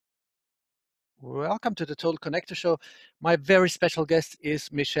Welcome to the Total Connector Show. My very special guest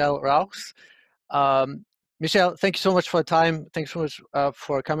is Michel Rauchs. Um, Michel, thank you so much for the time. Thanks so much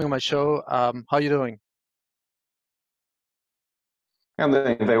for coming on my show. How are you doing? I'm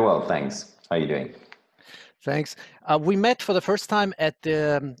doing very well, thanks. How are you doing? Thanks. We met for the first time at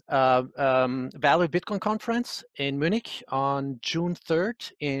the Value Bitcoin conference in Munich on June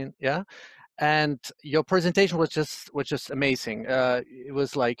 3rd. And your presentation was just amazing. It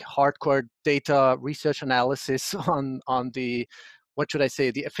was like hardcore data research analysis on the, what should I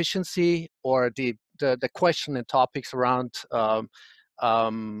say, the efficiency or the question and topics around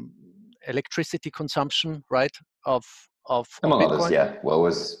electricity consumption, right? Of Among others, Bitcoin. yeah. Well, it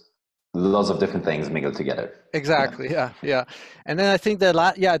was lots of different things mingled together. Exactly. Yeah. And then I think the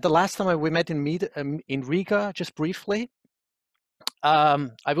last time we met in Riga, just briefly.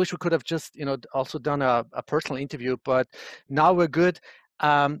 I wish we could have just also done a personal interview, but now we're good.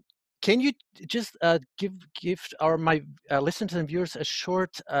 Can you just give my listeners and viewers a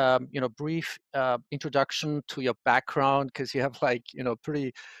short brief introduction to your background, because you have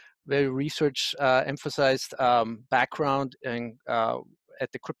pretty very research emphasized background and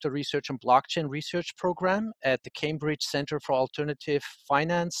at the Crypto Research and Blockchain Research Program at the Cambridge Center for Alternative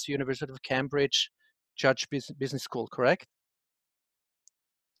Finance, University of Cambridge, Judge Business School, correct?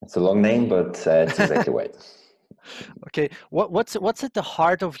 It's a long name, but it's exactly right. Okay, what's at the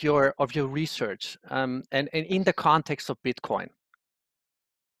heart of your research, and in the context of Bitcoin?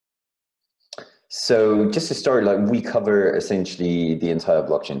 So just to start, we cover essentially the entire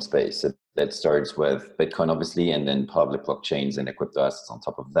blockchain space. So that starts with Bitcoin, obviously, and then public blockchains and the crypto assets on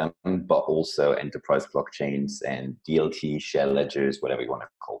top of them, but also enterprise blockchains and DLT, share ledgers, whatever you want to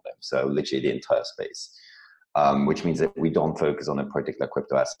call them. So literally the entire space, which means that we don't focus on a particular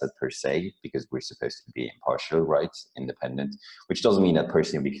crypto asset per se, because we're supposed to be impartial, right, independent, which doesn't mean that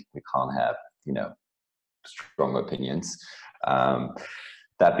personally we can't have, strong opinions.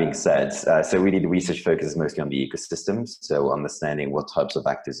 That being said, so really the research focuses mostly on the ecosystems, so understanding what types of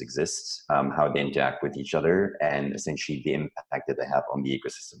actors exist, how they interact with each other, and essentially the impact that they have on the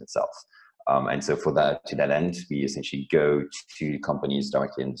ecosystem itself. And so to that end, we essentially go to companies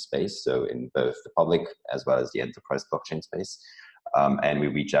directly in the space, so in both the public as well as the enterprise blockchain space, and we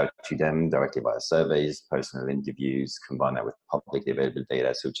reach out to them directly via surveys, personal interviews, combine that with publicly available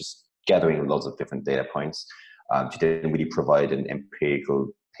data, so just gathering lots of different data points to then really provide an empirical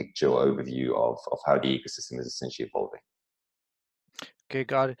picture or overview of how the ecosystem is essentially evolving. Okay,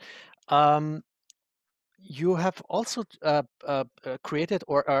 got it. You have also created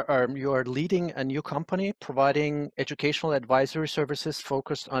or you are leading a new company providing educational advisory services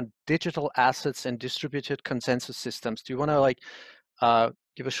focused on digital assets and distributed consensus systems. Do you want to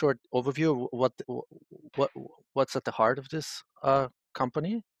give a short overview of what's at the heart of this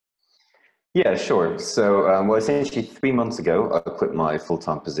company? Yeah, sure. So, well, essentially 3 months ago, I quit my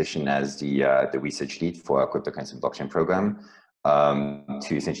full-time position as the research lead for our cryptocurrency blockchain program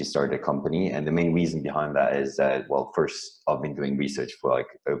to essentially start a company. And the main reason behind that is that, well, first, I've been doing research for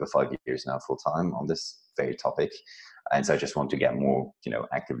over 5 years now, full-time on this very topic. And so I just want to get more,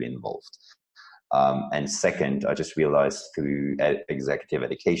 actively involved. And second, I just realized through executive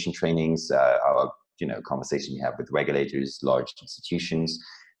education trainings, our, conversation we have with regulators, large institutions,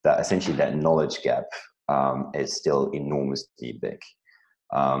 that essentially that knowledge gap is still enormously big.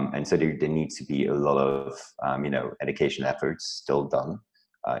 And so there needs to be a lot of, education efforts still done,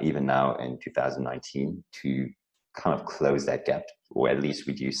 even now in 2019, to kind of close that gap, or at least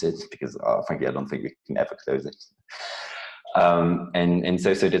reduce it, because frankly, I don't think we can ever close it. And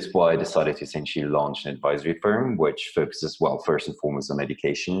so that's why I decided to essentially launch an advisory firm, which focuses, well, first and foremost on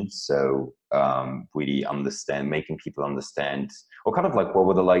education. So really making people understand, or kind of like what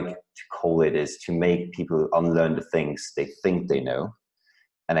would I like to call it, is to make people unlearn the things they think they know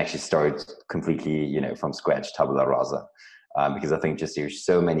and actually start completely, from scratch, tabula rasa. Because I think just there's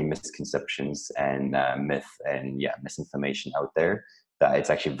so many misconceptions and misinformation out there that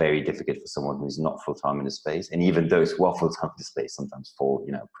it's actually very difficult for someone who's not full-time in the space, and even those who are full-time in the space sometimes fall,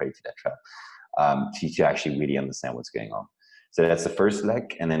 prey to that trap, to actually really understand what's going on. So that's the first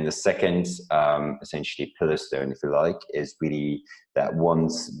leg. And then the second, essentially pillar stone, if you like, is really that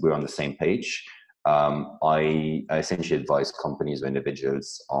once we're on the same page, I essentially advise companies or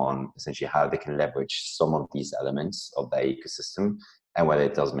individuals on essentially how they can leverage some of these elements of their ecosystem and whether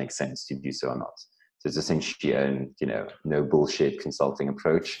it does make sense to do so or not. So it's essentially a no bullshit consulting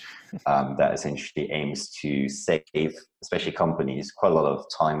approach that essentially aims to save, especially companies, quite a lot of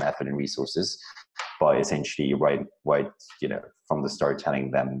time, effort, and resources by essentially from the start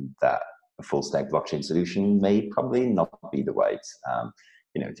telling them that a full stack blockchain solution may probably not be the right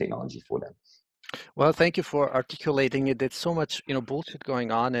technology for them. Well, thank you for articulating it. There's so much, bullshit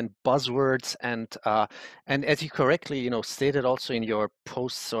going on and buzzwords, and as you correctly, stated also in your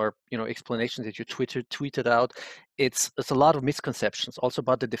posts or explanations that you tweeted out, it's a lot of misconceptions also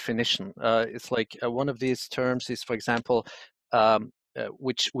about the definition. It's like one of these terms is, for example,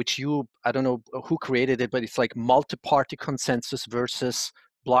 which you I don't know who created it, but it's like multi-party consensus versus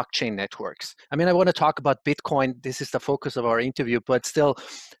blockchain networks. I mean, I want to talk about Bitcoin. This is the focus of our interview, but still,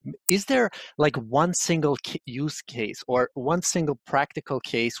 is there like one single use case or one single practical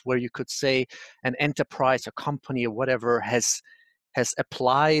case where you could say an enterprise, a company, or whatever has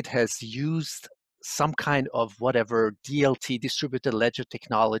used some kind of whatever DLT, distributed ledger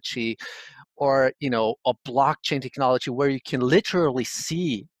technology, or a blockchain technology where you can literally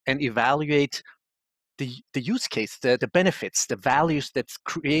see and evaluate the use case, the benefits, the values that's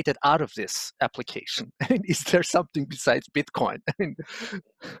created out of this application? Is there something besides Bitcoin? I mean,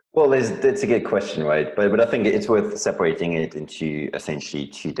 Well, that's a good question, right? But I think it's worth separating it into essentially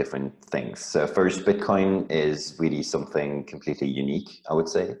two different things. So first, Bitcoin is really something completely unique, I would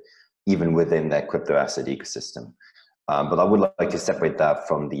say, even within that crypto asset ecosystem. But I would like to separate that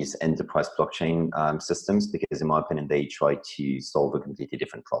from these enterprise blockchain systems because, in my opinion, they try to solve a completely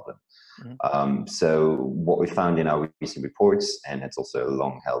different problem. So what we found in our recent reports, and it's also a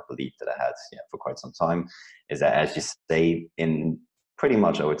long-held belief that I had for quite some time, is that, as you say, in pretty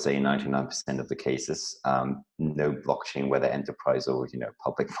much, I would say, 99% of the cases, no blockchain, whether enterprise or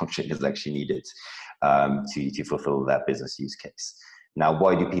public blockchain, is actually needed to fulfill that business use case. Now,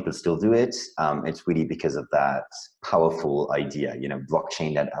 why do people still do it? It's really because of that powerful idea,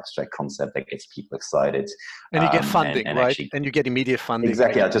 blockchain, that abstract concept that gets people excited. and you get funding, and right? actually, And you get immediate funding.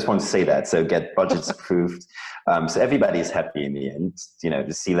 exactly, I just want to say that. So get budgets approved. So everybody is happy in the end.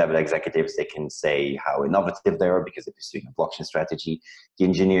 The C-level executives, they can say how innovative they are because they're pursuing a blockchain strategy. The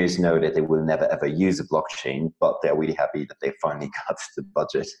engineers know that they will never ever use a blockchain, but they're really happy that they finally got the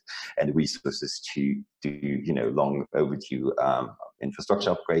budget and the resources to do long overdue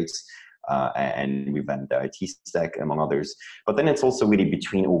infrastructure upgrades. And revamp the IT stack, among others. But then it's also really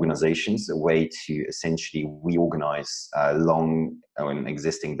between organizations, a way to essentially reorganize long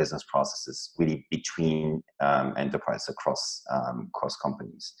existing business processes, really between enterprise across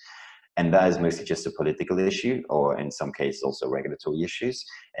companies. And that is mostly just a political issue, or in some cases also regulatory issues.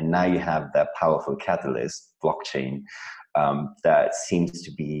 And now you have that powerful catalyst, blockchain, that seems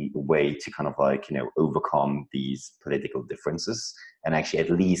to be a way to kind of overcome these political differences and actually at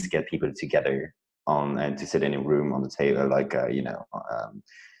least get people together and to sit in a room on the table,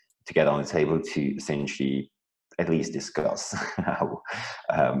 to get on the table to essentially at least discuss how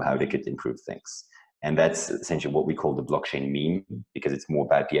they could improve things. And that's essentially what we call the blockchain meme, because it's more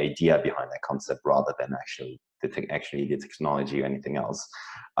about the idea behind that concept rather than actually the technology or anything else,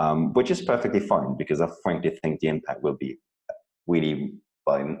 which is perfectly fine because I frankly think the impact will be really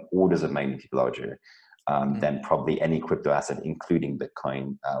by orders of magnitude larger than probably any crypto asset, including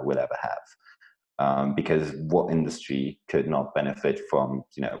Bitcoin, will ever have. Because what industry could not benefit from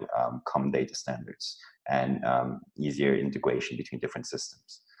common data standards and easier integration between different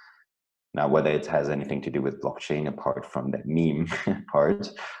systems? Now, whether it has anything to do with blockchain apart from that meme part,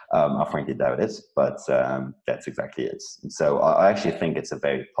 I frankly doubt it, but that's exactly it. And so I actually think it's a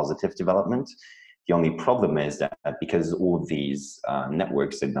very positive development. The only problem is that because all these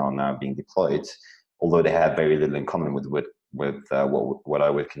networks that are now being deployed, although they have very little in common with what I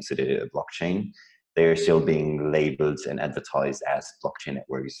would consider a blockchain, they're still being labeled and advertised as blockchain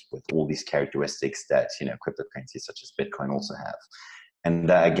networks with all these characteristics that cryptocurrencies such as Bitcoin also have. And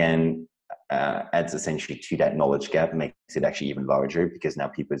that again adds essentially to that knowledge gap, makes it actually even larger because now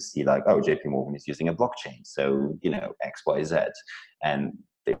people see like, oh, JP Morgan is using a blockchain, so X, Y, Z, and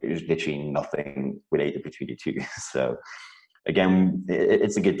there's literally nothing related between the two. So again,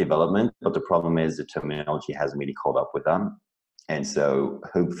 it's a good development, but the problem is the terminology hasn't really caught up with them. And so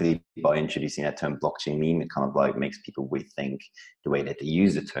hopefully by introducing that term blockchain meme, it kind of makes people rethink the way that they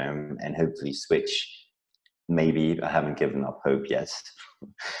use the term and hopefully switch. Maybe I haven't given up hope yet.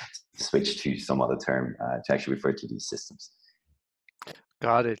 Switch to some other term to actually refer to these systems.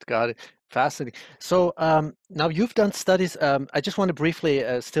 Got it. Fascinating. So now you've done studies. I just want to briefly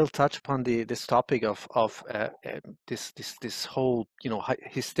still touch upon this topic of this whole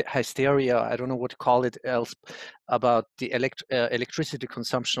hysteria. I don't know what to call it else about the electricity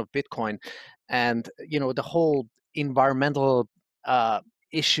consumption of Bitcoin, and the whole environmental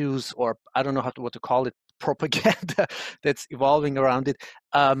issues, or I don't know what to call it, propaganda that's evolving around it.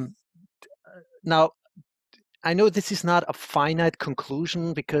 Now, I know this is not a finite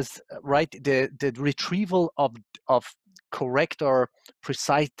conclusion because, right, the retrieval of correct or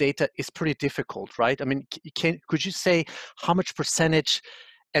precise data is pretty difficult, right? I mean, could you say how much percentage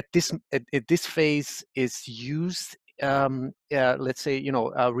at this phase is used? Let's say,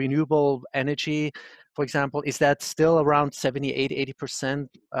 renewable energy, for example, is that still around 78, 80%?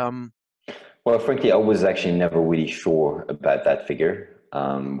 Well, frankly, I was actually never really sure about that figure,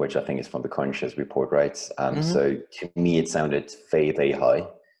 which I think is from the Conscious report, right? So to me, it sounded very, very high.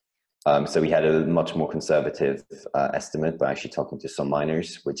 So we had a much more conservative estimate by actually talking to some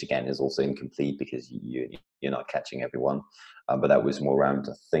miners, which again is also incomplete because you're not catching everyone. But that was more around,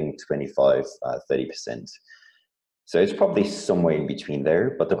 I think, 25, 30%. So it's probably somewhere in between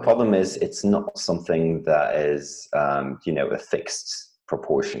there. But the problem is it's not something that is, a fixed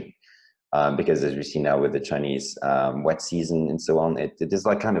proportion. Because as we see now with the Chinese wet season and so on, it is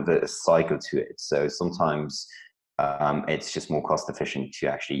like kind of a cycle to it. So sometimes it's just more cost efficient to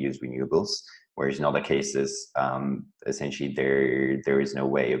actually use renewables, whereas in other cases, essentially there is no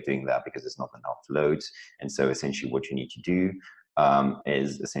way of doing that because there's not enough loads. And so essentially what you need to do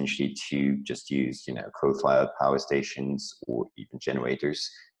is essentially to just use, coal-fired power stations or even generators,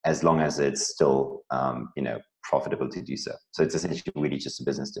 as long as it's still, profitable to do so. So it's essentially really just a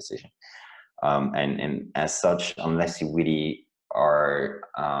business decision. And as such, unless you really are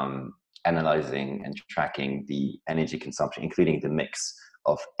analyzing and tracking the energy consumption, including the mix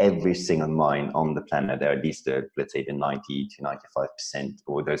of every single mine on the planet, or at least let's say the 90 to 95%,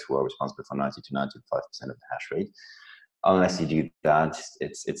 or those who are responsible for 90 to 95% of the hash rate. Unless you do that,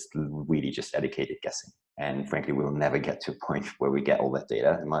 it's really just educated guessing. And frankly, we'll never get to a point where we get all that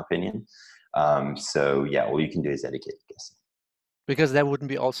data, in my opinion. So yeah, all you can do is educated guessing. Because that wouldn't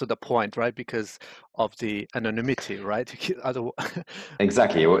be also the point, right? Because of the anonymity, right?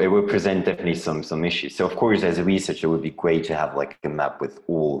 Exactly, it will present definitely some issues. So of course, as a researcher, it would be great to have like a map with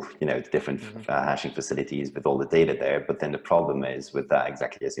all different hashing facilities with all the data there. But then the problem is with that,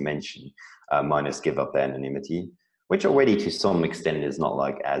 exactly as you mentioned, miners give up their anonymity, which already to some extent is not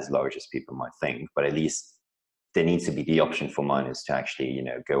like as large as people might think. But at least there needs to be the option for miners to actually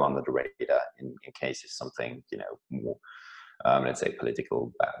go under the radar in case of something more. Let's say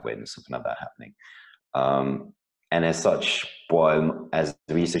political backwind, something like that happening. And as such, while as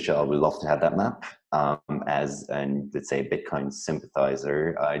a researcher, I would love to have that map. As an, let's say, Bitcoin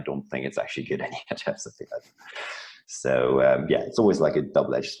sympathizer, I don't think it's actually a good idea to have something like that. So yeah, it's always like a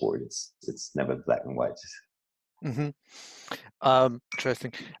double-edged sword. It's never black and white.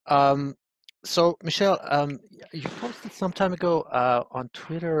 Interesting. So Michel, you posted some time ago on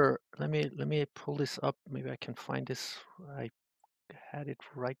Twitter. Let me pull this up. Maybe I can find this. I had it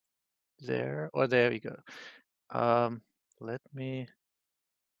right there. Oh, there we go. Let me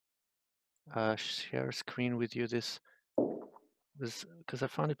share a screen with you. This because I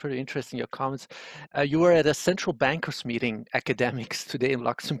found it pretty interesting. Your comments. You were at a central bankers meeting, academics, today in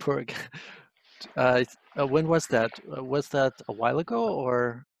Luxembourg. When was that? Was that a while ago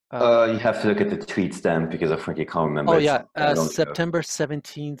or? You have to look at the tweet stamp because I frankly can't remember. Oh yeah, September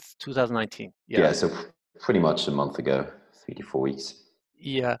 17th, 2019. Yeah, so pretty much a month ago, 3 to 4 weeks.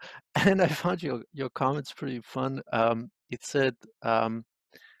 Yeah, and I found your comments pretty fun. It said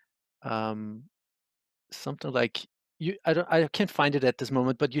something like I can't find it at this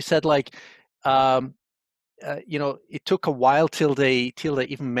moment, but you said like it took a while till they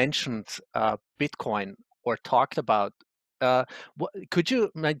even mentioned Bitcoin or talked about. Do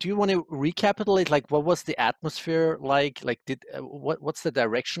you want to recapitulate? Like, what was the atmosphere like? Like, what's the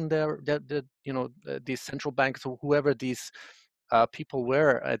direction there? That these central banks or whoever these people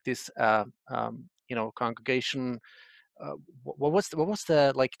were at this congregation. What was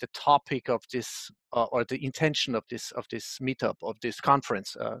the like the topic of this or the intention of this meetup, of this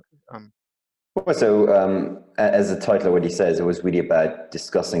conference? Well, so as the title already says, it was really about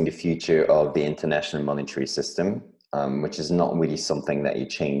discussing the future of the international monetary system, which is not really something that you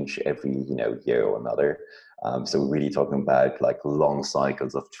change every year or another. So we're really talking about like long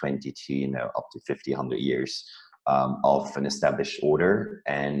cycles of 20 to up to 50, 100 years of an established order.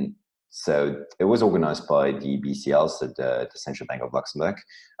 And so it was organized by the BCL, so the Central Bank of Luxembourg,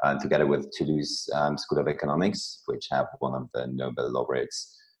 together with Toulouse School of Economics, which have one of the Nobel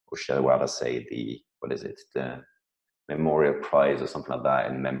laureates, or shall I rather say the Memorial Prize or something like that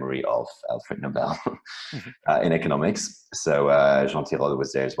in memory of Alfred Nobel in economics. So Jean Tirole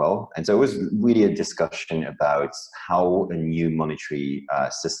was there as well. And so it was really a discussion about how a new monetary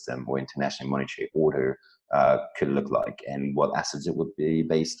system or international monetary order could look like, and what assets it would be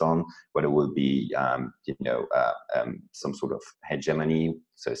based on, whether it would be some sort of hegemony,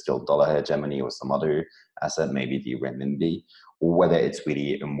 so still dollar hegemony, or some other asset, maybe the renminbi, or whether it's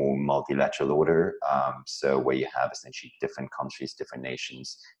really a more multilateral order, so where you have essentially different countries, different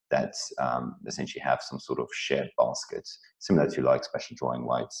nations that essentially have some sort of shared basket, similar to like special drawing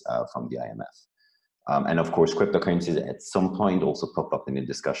rights from the IMF. And of course, cryptocurrencies at some point also popped up in the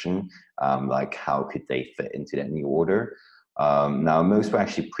discussion, like how could they fit into that new order? Now, most were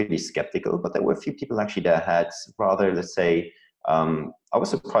actually pretty skeptical, but there were a few people actually that had rather, let's say, I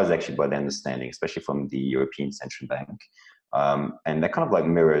was surprised actually by the understanding, especially from the European Central Bank. And that kind of like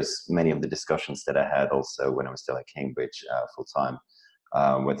mirrors many of the discussions that I had also when I was still at Cambridge full time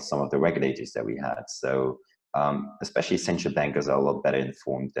with some of the regulators that we had. So especially central bankers are a lot better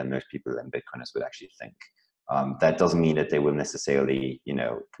informed than most people and Bitcoiners would actually think. That doesn't mean that they will necessarily,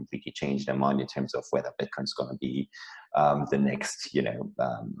 completely change their mind in terms of whether Bitcoin's going to be the next,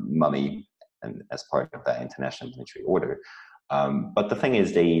 money and as part of that international monetary order. But the thing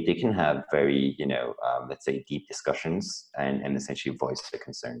is, they can have very, let's say, deep discussions and essentially voice their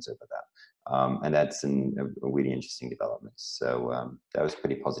concerns over that. And that's a really interesting development. So that was a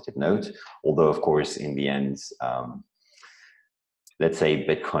pretty positive note. Although, of course, in the end, let's say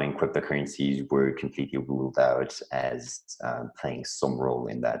Bitcoin cryptocurrencies were completely ruled out as playing some role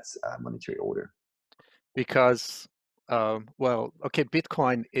in that monetary order. Because well, okay,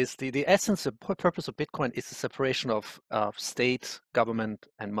 Bitcoin is the essence, the purpose of Bitcoin is the separation of state, government,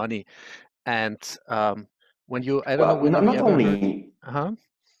 and money. And when you, I don't know, Well, when have you not ever heard? only.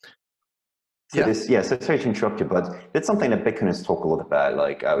 So Yeah. so sorry to interrupt you, but it's something that Bitcoiners talk a lot about,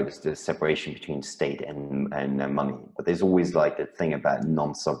 like there's the separation between state and money. But there's always like the thing about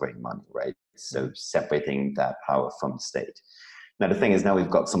non-sovereign money, right? So separating that power from the state. Now the thing is, now we've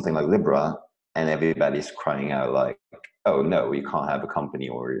got something like Libra, and everybody's crying out like, "Oh no, we can't have a company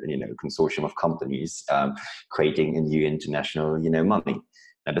or consortium of companies creating a new international money."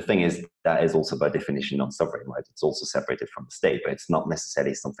 Now, the thing is, that is also by definition non-sovereign, right? It's also separated from the state, but it's not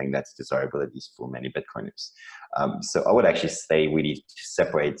necessarily something that's desirable, at least for many Bitcoiners. So I would actually say really to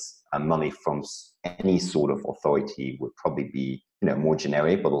separate money from any sort of authority would probably be, more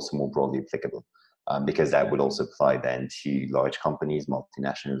generic, but also more broadly applicable. Because that would also apply then to large companies,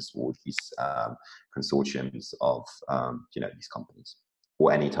 multinationals, or these consortiums of, these companies,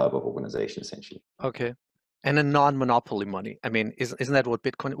 or any type of organization, essentially. Okay. And a non-monopoly money. I mean, isn't that what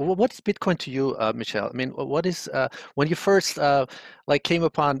Bitcoin? What is Bitcoin to you, Michel? I mean, what is when you first came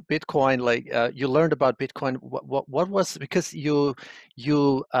upon Bitcoin? You learned about Bitcoin. What was, because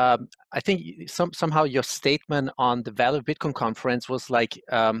I think somehow your statement on the Value of Bitcoin conference was like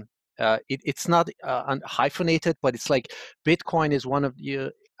it's not hyphenated, but it's like Bitcoin is one of your.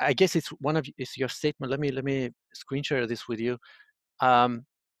 I guess it's your statement. Let me screen share this with you.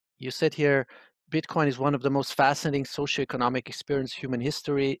 You said here, Bitcoin is one of the most fascinating socioeconomic experiences in human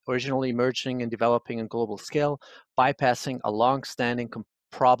history, originally emerging and developing on global scale, bypassing a long-standing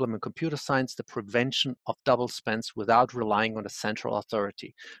problem in computer science, the prevention of double spends without relying on a central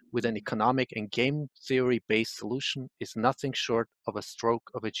authority, with an economic and game theory-based solution is nothing short of a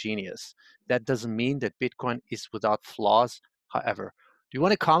stroke of a genius. That doesn't mean that Bitcoin is without flaws, however. Do you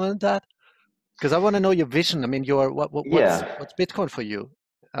want to comment on that? Because I want to know your vision. I mean, what's Yeah. Bitcoin for you,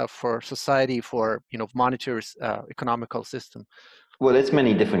 for society, for monetary economical system? Well, it's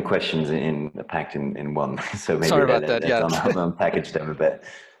many different questions packed in one. So maybe Sorry about that. let's Yeah. unpackage them a bit.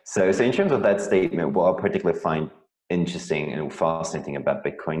 So in terms of that statement, what I particularly find interesting and fascinating about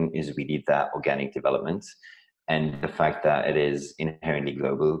Bitcoin is really that organic development and the fact that it is inherently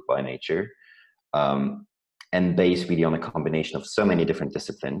global by nature, and based really on a combination of so many different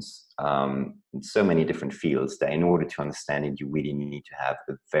disciplines, so many different fields, that in order to understand it, you really need to have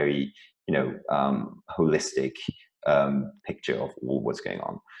a very holistic picture of all what's going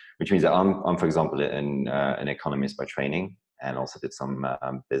on. Which means that I'm for example, an economist by training, and also did some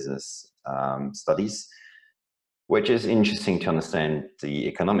business studies, which is interesting to understand the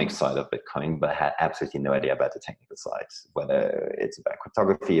economic side of Bitcoin, but had absolutely no idea about the technical side, whether it's about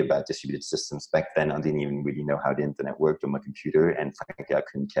cryptography, about distributed systems. Back then, I didn't even really know how the internet worked on my computer, and frankly, I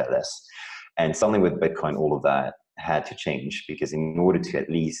couldn't care less. And suddenly with Bitcoin, all of that had to change, because in order to at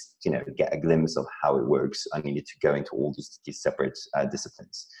least get a glimpse of how it works, I needed to go into all these separate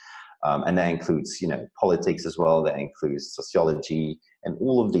disciplines. And that includes, politics as well. That includes sociology and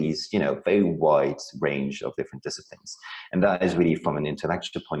all of these, very wide range of different disciplines. And that is really, from an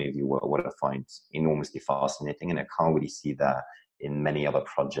intellectual point of view, what I find enormously fascinating. And I can't really see that in many other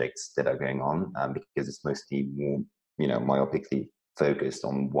projects that are going on, because it's mostly more, myopically focused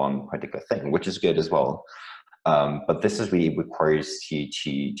on one particular thing, which is good as well. But this is really requires you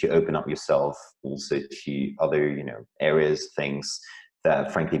to open up yourself also to other, areas, things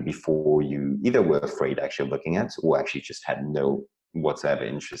that frankly before you either were afraid actually looking at, or actually just had no whatsoever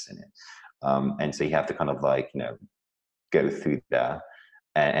interest in it. And so you have to kind of like, go through that.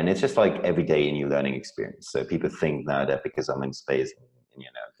 And it's just like every day a new learning experience. So people think now that because I'm in space and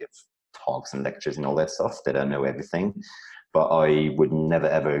give talks and lectures and all that stuff, that I know everything. But I would never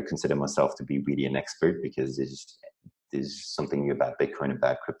ever consider myself to be really an expert, because there's something new about Bitcoin,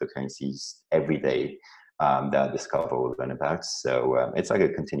 about cryptocurrencies every day that I discover or learn about. So it's like a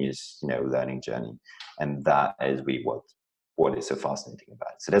continuous, learning journey, and that is really what is so fascinating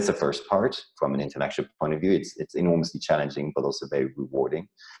about it. So that's the first part from an intellectual point of view. It's enormously challenging, but also very rewarding.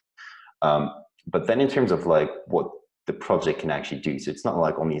 But then in terms of like what the project can actually do, so it's not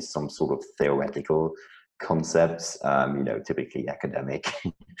like only some sort of theoretical concepts, typically academic,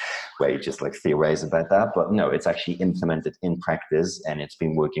 where you just like theorize about that. But no, it's actually implemented in practice, and it's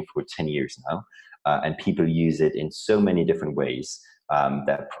been working for 10 years now. And people use it in so many different ways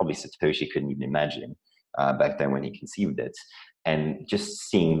that probably Satoshi couldn't even imagine back then when he conceived it. And just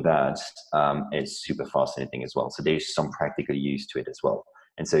seeing that is super fascinating as well. So there's some practical use to it as well.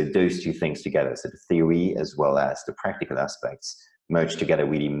 And so those two things together, so the theory as well as the practical aspects, merged together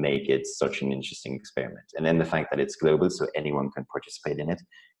really make it such an interesting experiment. And then the fact that it's global, so anyone can participate in it.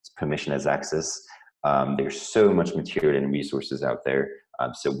 It's permissionless access. There's so much material and resources out there.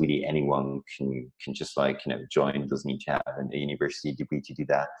 So really anyone can just like, join, doesn't need to have a university degree to do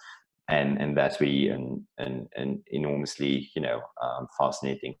that. And that's really an enormously,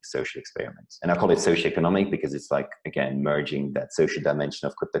 fascinating social experiment. And I call it socioeconomic because it's like, again, merging that social dimension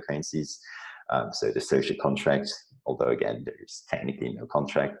of cryptocurrencies. So the social contract, although again, there's technically no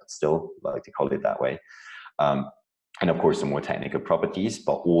contract, but still like to call it that way. And of course, some more technical properties,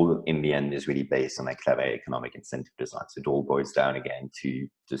 but all in the end is really based on a clever economic incentive design. So it all boils down again to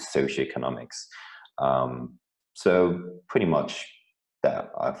the socioeconomics. So pretty much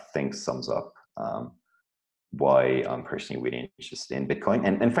that I think sums up why I'm personally really interested in Bitcoin,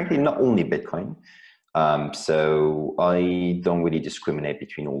 and frankly, not only Bitcoin. So I don't really discriminate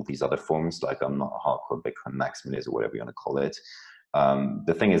between all these other forms. Like I'm not a hardcore Bitcoin maximalist or whatever you want to call it.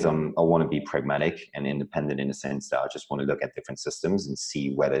 The thing is, I want to be pragmatic and independent in the sense that I just want to look at different systems and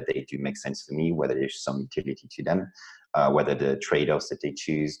see whether they do make sense for me, whether there's some utility to them, whether the trade-offs that they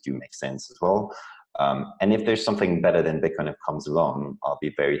choose do make sense as well. And if there's something better than Bitcoin that comes along, I'll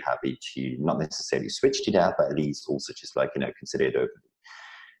be very happy to not necessarily switch to that, but at least also just like, consider it openly.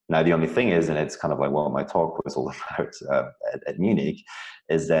 Now, the only thing is, and it's kind of like what my talk was all about at Munich,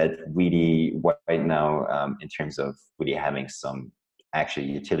 is that really right now, in terms of really having some actual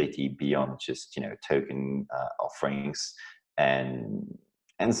utility beyond just, token offerings and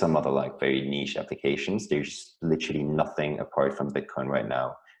some other like very niche applications, there's literally nothing apart from Bitcoin right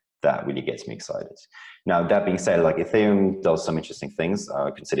now that really gets me excited. Now, that being said, like Ethereum does some interesting things. I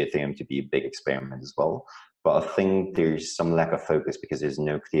consider Ethereum to be a big experiment as well. But I think there's some lack of focus because there's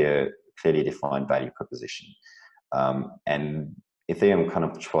no clearly defined value proposition. And Ethereum kind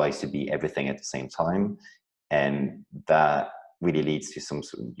of tries to be everything at the same time. And that really leads to some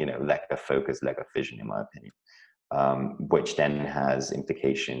lack of focus, lack of vision, in my opinion, which then has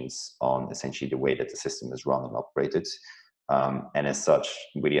implications on essentially the way that the system is run and operated. And as such,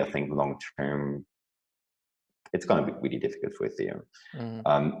 really, I think long-term, it's going to be really difficult for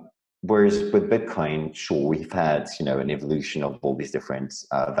Ethereum. Whereas with Bitcoin, sure, we've had, an evolution of all these different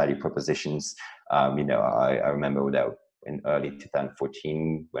value propositions. I remember that in early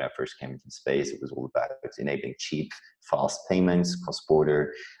 2014, when I first came into space, it was all about enabling cheap, fast payments,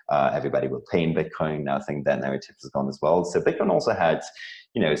 cross-border. Everybody will pay in Bitcoin. Now I think that narrative has gone as well. So Bitcoin also had,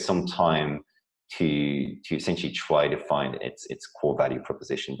 some time to essentially try to find its core value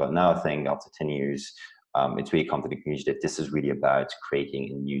proposition. But now I think after 10 years, it's really come to the conclusion that this is really about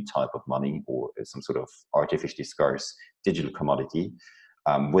creating a new type of money or some sort of artificially scarce digital commodity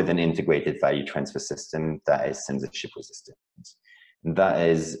with an integrated value transfer system that is censorship resistant. And that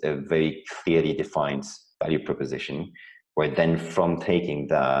is a very clearly defined value proposition, where then from taking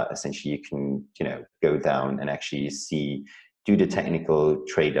that, essentially you can go down and actually do the technical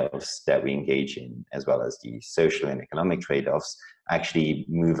trade-offs that we engage in, as well as the social and economic trade-offs, actually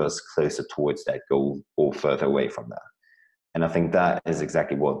move us closer towards that goal or further away from that. And I think that is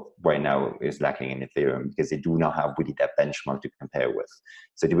exactly what right now is lacking in Ethereum, because they do not have really that benchmark to compare with.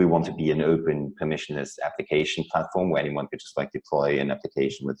 So do we want to be an open, permissionless application platform where anyone could just like deploy an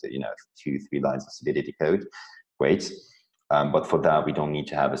application with 2-3 lines of solidity code? Great. But for that, we don't need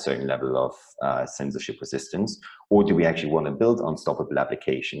to have a certain level of censorship resistance. Or do we actually want to build unstoppable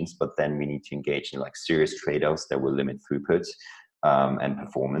applications, but then we need to engage in like serious trade-offs that will limit throughput and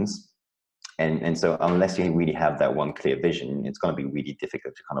performance? And so unless you really have that one clear vision, it's going to be really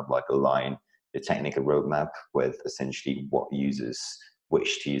difficult to kind of like align the technical roadmap with essentially what users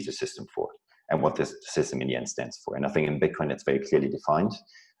wish to use the system for and what this system in the end stands for. And I think in Bitcoin, it's very clearly defined.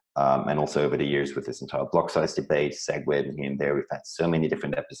 And also over the years with this entire block size debate, SegWit, and here and there, we've had so many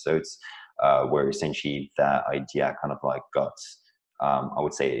different episodes where essentially that idea kind of like got, I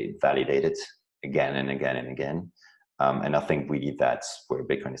would say, validated again and again and again. And I think really that's where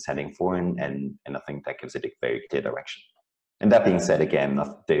Bitcoin is heading for, and I think that gives it a very clear direction. And that being said, again,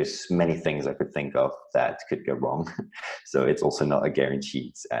 there's many things I could think of that could go wrong. So it's also not a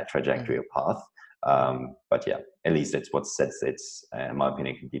guaranteed trajectory or path. But yeah, at least it's what sets it, in my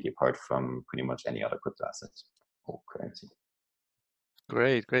opinion, completely apart from pretty much any other crypto asset or currency.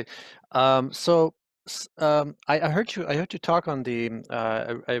 Great, great. I heard you talk on the.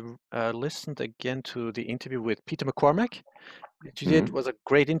 I listened again to the interview with Peter McCormack that you did. Was a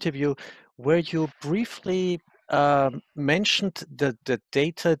great interview where you briefly mentioned the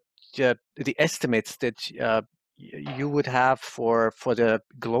data, the estimates that you would have for the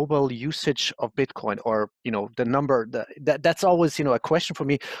global usage of Bitcoin, or the number that's always a question for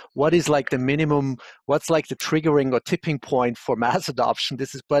me. What is like the minimum? What's like the triggering or tipping point for mass adoption?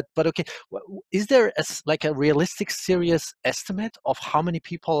 This is but okay. Is there like a realistic, serious estimate of how many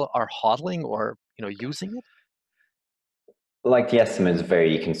people are hodling or using it? Like the estimates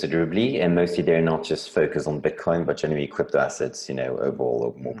vary considerably, and mostly they're not just focused on Bitcoin, but generally crypto assets, overall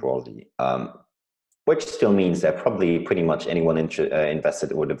or more broadly. Which still means that probably pretty much anyone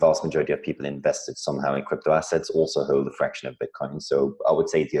invested, or the vast majority of people invested somehow in crypto assets, also hold a fraction of Bitcoin. So I would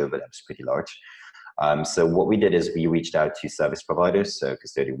say the overlap is pretty large. So what we did is we reached out to service providers, so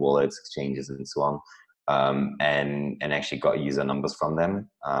custodial wallets, exchanges, and so on, and actually got user numbers from them.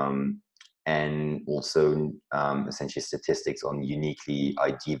 And also essentially statistics on uniquely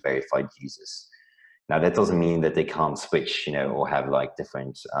ID verified users. Now, that doesn't mean that they can't switch, or have like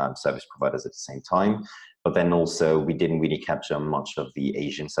different service providers at the same time. But then also we didn't really capture much of the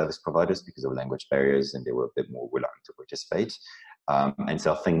Asian service providers because of language barriers, and they were a bit more reluctant to participate. And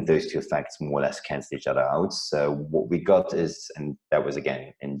so I think those two effects more or less cancel each other out. So what we got is, and that was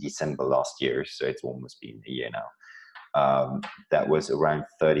again in December last year, so it's almost been a year now, that was around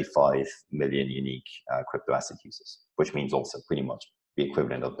 35 million unique crypto asset users, which means also pretty much the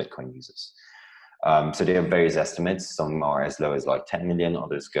equivalent of Bitcoin users. So there are various estimates. Some are as low as like 10 million,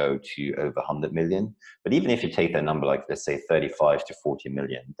 others go to over 100 million. But even if you take that number, like let's say 35 to 40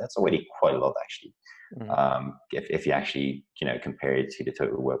 million, that's already quite a lot actually. If you actually, compare it to the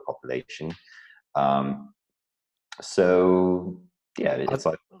total world population. So yeah, it's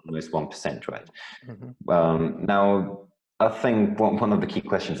like almost 1%, right? Now, I think one of the key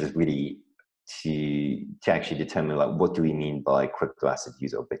questions is really to actually determine like what do we mean by crypto asset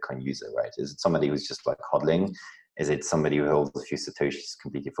user or Bitcoin user, right? Is it somebody who's just like hodling? Is it somebody who holds a few Satoshis,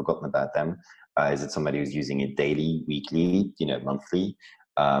 completely forgotten about them? Is it somebody who's using it daily, weekly, monthly?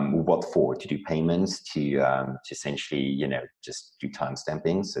 What for? To do payments, to essentially, just do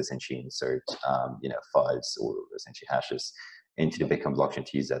timestamping. So essentially insert, files or essentially hashes into the Bitcoin blockchain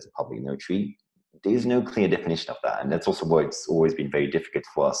to use as a public notary. There's no clear definition of that. And that's also why it's always been very difficult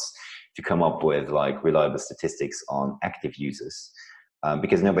for us to come up with like reliable statistics on active users,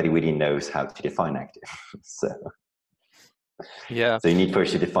 because nobody really knows how to define active. So you need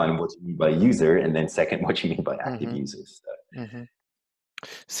first to define what you mean by user, and then second, what you mean by active users. So.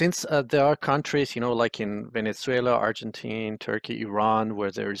 Since there are countries, like in Venezuela, Argentina, Turkey, Iran,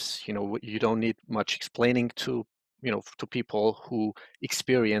 where there's, you don't need much explaining to, to people who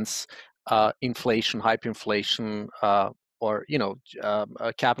experience inflation, hyperinflation, or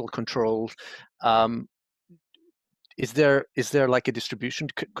capital control. Is there like a distribution?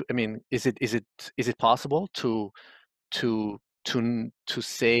 I mean, is it possible to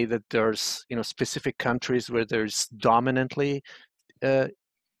say that there's specific countries where there's dominantly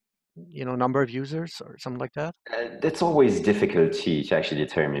number of users or something like that? It's always difficult to actually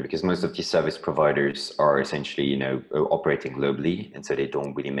determine, because most of these service providers are essentially, operating globally. And so they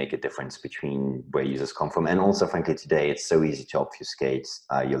don't really make a difference between where users come from. And also, frankly, today, it's so easy to obfuscate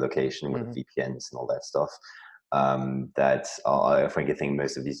your location with VPNs and all that stuff. That I frankly think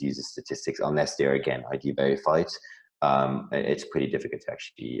most of these user statistics, unless they're, again, ID verified, it's pretty difficult to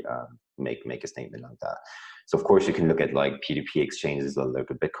actually make a statement like that. So of course you can look at like P2P exchanges or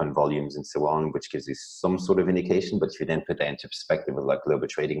local Bitcoin volumes and so on, which gives you some sort of indication. But if you then put that into perspective with like global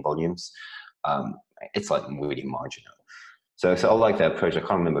trading volumes, it's like really marginal. So I like that approach. I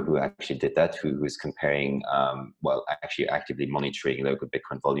can't remember who actually did that, who was comparing, actually actively monitoring local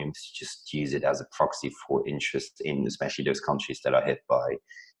Bitcoin volumes, just use it as a proxy for interest in especially those countries that are hit by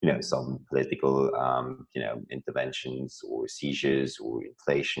some political, interventions or seizures or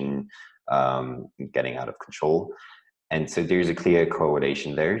inflation getting out of control. And so there's a clear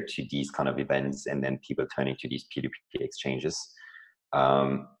correlation there to these kind of events, and then people turning to these peer-to-peer exchanges.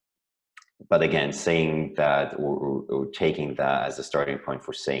 But again, saying that or taking that as a starting point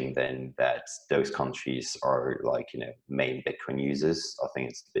for saying then that those countries are like, main Bitcoin users, I think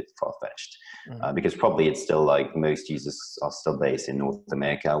it's a bit far-fetched. Because probably it's still like most users are still based in North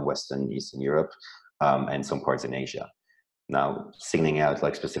America, Western, Eastern Europe, and some parts in Asia. Now, singling out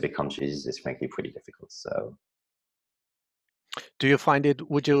like specific countries is frankly pretty difficult. So. Do you find it?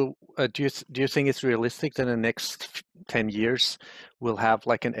 Would you do you think it's realistic that in the next 10 years we'll have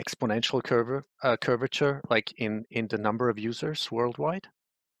like an exponential curvature, like in the number of users worldwide,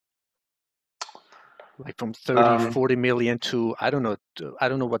 like from 30-40 million to I don't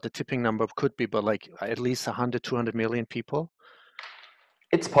know what the tipping number could be, but like at least 100-200 million people?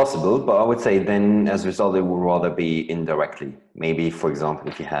 It's possible, but I would say then as a result, it will rather be indirectly. Maybe, for example,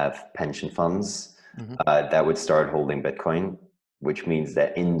 if you have pension funds that would start holding Bitcoin, which means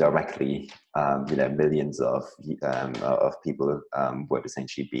that indirectly, millions of people would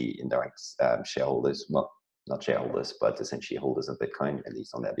essentially be indirect shareholders. Well, not shareholders, but essentially holders of Bitcoin, at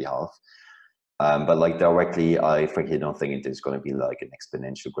least on their behalf. But like directly, I frankly don't think it is going to be like an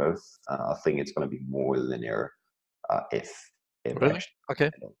exponential growth. I think it's going to be more linear, if Really?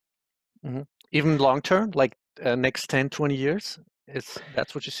 Okay. Even long term, like next 10-20 years,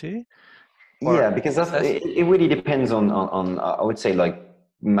 that's what you see? Or Yeah, because it really depends on I would say like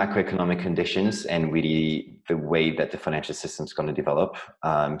macroeconomic conditions and really the way that the financial system is going to develop.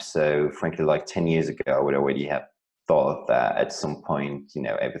 So frankly, like 10 years ago, I would already have thought that at some point,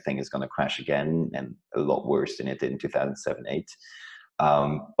 everything is going to crash again, and a lot worse than it did in 2007-8.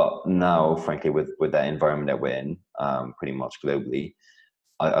 But now, frankly, with that environment that we're in, pretty much globally,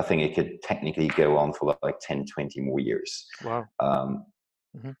 I think it could technically go on for like 10, 20 more years. Wow.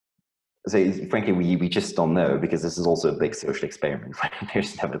 So frankly, we just don't know, because this is also a big social experiment.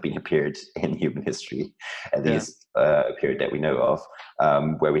 There's never been a period in human history, at least a period that we know of,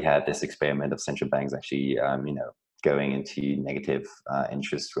 where we had this experiment of central banks actually, going into negative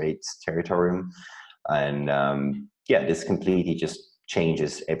interest rates territory. And this completely just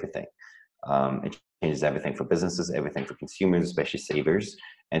changes everything. It changes everything for businesses, everything for consumers, especially savers.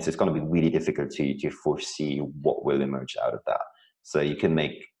 And so it's going to be really difficult to foresee what will emerge out of that. So you can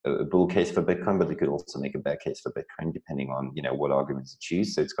make a bull case for Bitcoin, but you could also make a bear case for Bitcoin, depending on what arguments you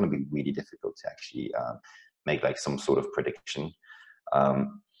choose. So it's going to be really difficult to actually make like some sort of prediction.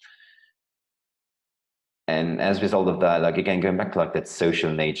 And as a result of that, like again, going back to like that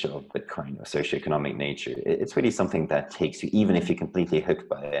social nature of Bitcoin or socioeconomic nature, it's really something that takes you, even if you're completely hooked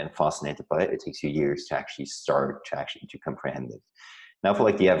by it and fascinated by it, it takes you years to actually start to comprehend it. Now, for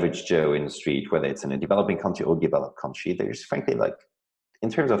like the average Joe in the street, whether it's in a developing country or developed country, there's frankly like, in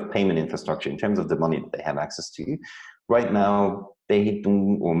terms of payment infrastructure, in terms of the money that they have access to, right now, they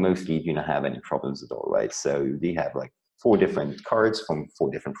do, or mostly do not have any problems at all, right? So they have like 4 different cards from 4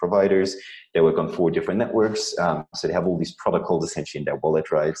 different providers. They work on 4 different networks. So they have all these protocols essentially in their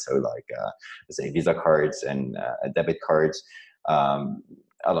wallet, right? So like, let's say Visa cards and debit cards,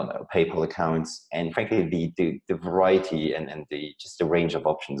 I don't know, PayPal accounts, and frankly, the variety and just the range of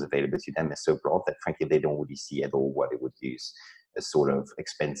options available to them is so broad that frankly, they don't really see at all what they would use a sort of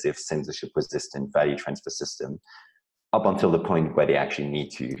expensive, censorship-resistant value transfer system up until the point where they actually need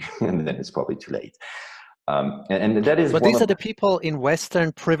to, and then it's probably too late. And that is. But these are the people in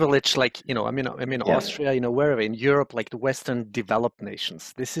Western privilege, like Austria, wherever in Europe, like the Western developed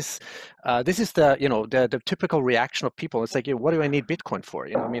nations. This is the the typical reaction of people. It's like, what do I need Bitcoin for?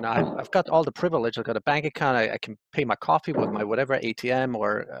 I've got all the privilege. I've got a bank account. I can pay my coffee with my whatever ATM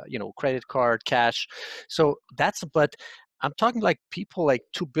or credit card, cash. So but I'm talking like people, like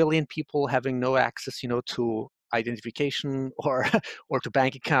 2 billion people having no access, to identification or to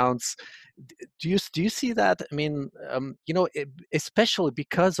bank accounts. Do you see that? I mean, especially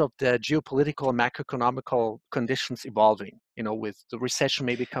because of the geopolitical and macroeconomical conditions evolving, with the recession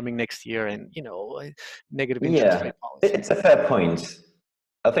maybe coming next year and, negative interest rate policy. It's a fair point.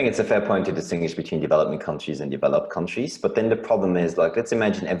 I think it's a fair point to distinguish between developing countries and developed countries. But then the problem is, like, let's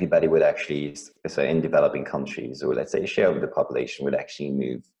imagine everybody would actually, so in developing countries, or let's say a share of the population would actually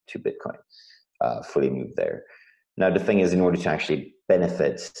move to Bitcoin, fully move there. Now, the thing is, in order to actually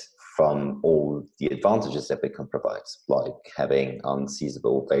benefit from all the advantages that Bitcoin provides, like having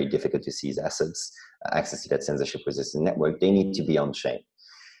unseizable, very difficult to seize assets, access to that censorship-resistant network, they need to be on-chain.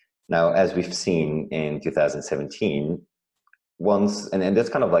 Now, as we've seen in 2017, once, and that's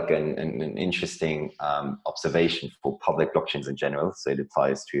kind of like an interesting observation for public blockchains in general. So it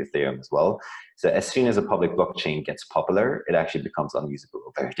applies to Ethereum as well. So as soon as a public blockchain gets popular, it actually becomes unusable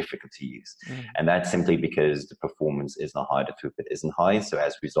or very difficult to use. And that's simply because the performance is not high, the throughput isn't high. So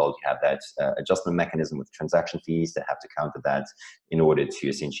as a result, you have that adjustment mechanism with transaction fees that have to counter that in order to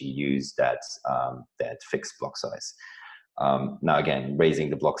essentially use that, that fixed block size. Now, again,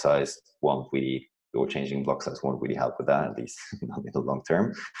 raising the block size won't really, or changing block size won't really help with that, at least not in the long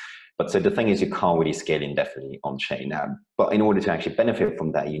term. But so the thing is, you can't really scale indefinitely on chain now. But in order to actually benefit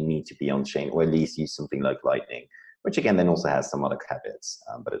from that, you need to be on chain, or at least use something like Lightning, which again then also has some other caveats.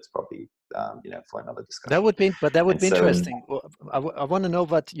 But it's probably for another discussion. That would be, but that would be so, interesting. Well, I want to know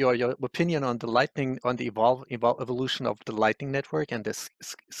what your opinion on the Lightning, on the evolution of the Lightning network and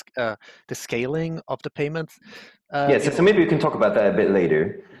the scaling of the payments. Yeah, so maybe we can talk about that a bit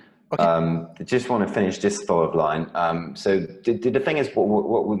later. Okay. I just want to finish this thought line. So the thing is,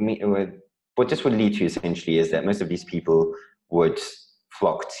 what this would lead to essentially is that most of these people would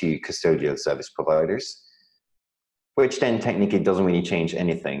flock to custodial service providers, which then technically doesn't really change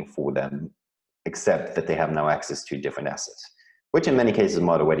anything for them, except that they have now access to different assets, which in many cases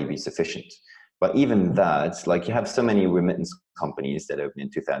might already be sufficient. But even that, like you have so many remittance companies that opened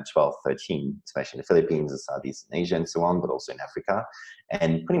in 2012, 13, especially in the Philippines and Southeast Asia and so on, but also in Africa.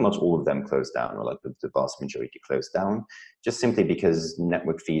 And pretty much all of them closed down, or like the vast majority closed down, just simply because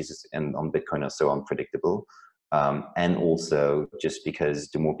network fees on Bitcoin are so unpredictable. And also just because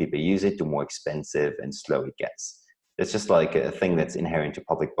the more people use it, the more expensive and slow it gets. It's just like a thing that's inherent to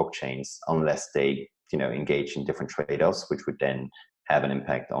public blockchains, unless they engage in different trade-offs, which would then have an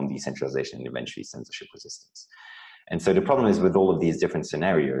impact on decentralization and eventually censorship resistance. And so the problem is with all of these different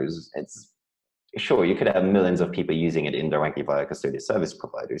scenarios, it's sure you could have millions of people using it indirectly via custodial service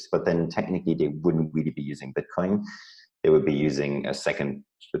providers, but then technically they wouldn't really be using Bitcoin. They would be using a second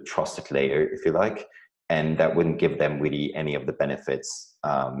trusted layer, if you like, and that wouldn't give them really any of the benefits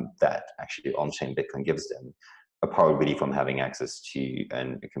that actually on-chain Bitcoin gives them, apart really from having access to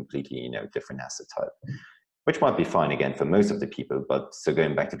a completely different asset type, which might be fine again for most of the people. But so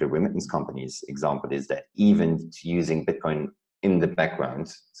going back to the remittance companies example, is that even using Bitcoin in the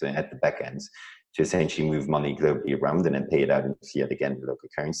background, so at the back end, to essentially move money globally around and then pay it out in fiat again in local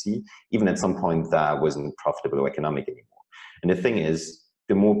currency, even at some point that wasn't profitable or economic anymore. And the thing is,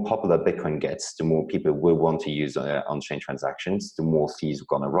 the more popular Bitcoin gets, the more people will want to use on-chain transactions, the more fees are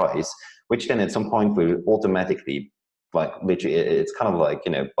going to rise, which then at some point will automatically, like literally, it's kind of like,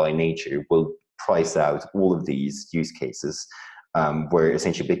 by nature, will price out all of these use cases where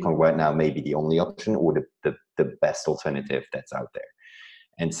essentially Bitcoin right now may be the only option or the best alternative that's out there.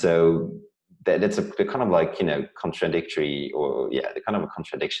 And so that's the kind of like, contradictory, or the kind of a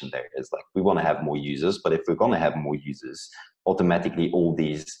contradiction there is like, we want to have more users, but if we're going to have more users, automatically all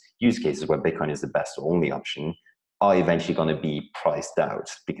these use cases where Bitcoin is the best or only option are eventually going to be priced out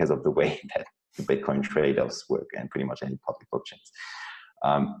because of the way that the Bitcoin trade-offs work and pretty much any public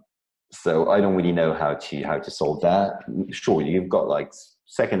blockchains. So I don't really know how to solve that. Sure, you've got like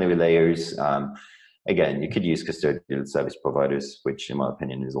secondary layers. Again, you could use custodial service providers, which in my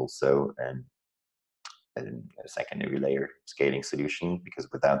opinion is also a secondary layer scaling solution, because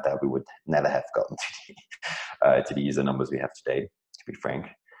without that, we would never have gotten to the user numbers we have today, to be frank.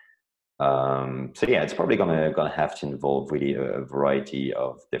 So yeah, it's probably gonna have to involve really a variety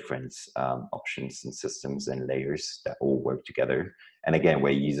of different options and systems and layers that all work together. And again,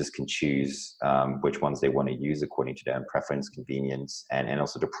 where users can choose which ones they want to use according to their own preference, convenience, and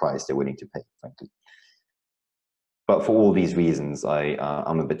also the price they're willing to pay, frankly. But for all these reasons,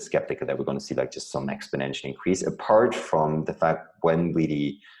 I'm a bit skeptical that we're going to see like just some exponential increase, apart from the fact when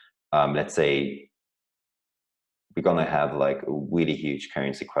really, let's say, we're going to have like a really huge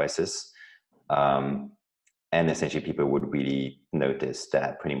currency crisis. And essentially people would really notice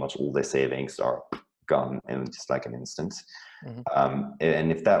that pretty much all their savings are gone in just like an instant. Mm-hmm.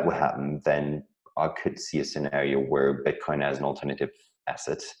 And if that would happen, then I could see a scenario where Bitcoin as an alternative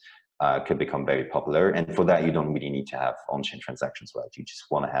asset could become very popular. And for that, you don't really need to have on-chain transactions, right? You just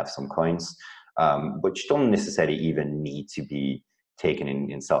want to have some coins, which don't necessarily even need to be taken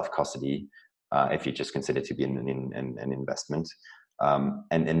in self-custody if you just consider it to be an investment.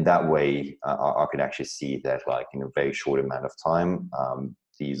 And in that way, I could actually see that like in a very short amount of time,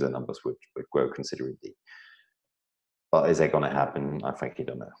 the user numbers would grow considerably. But is that going to happen? I frankly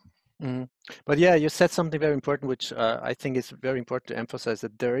don't know. Mm. But yeah, you said something very important, which I think is very important to emphasize,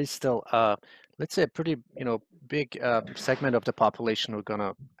 that there is still, let's say, a pretty big segment of the population who are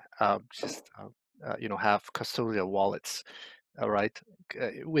gonna just have custodial wallets, all right,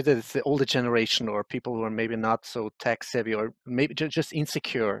 whether it's the older generation or people who are maybe not so tech savvy or maybe just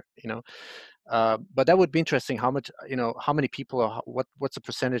insecure, but that would be interesting. How much, how many people are, what's the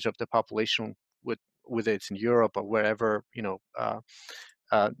percentage of the population would, whether it's in Europe or wherever,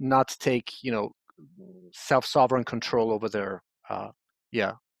 not take, self-sovereign control over their,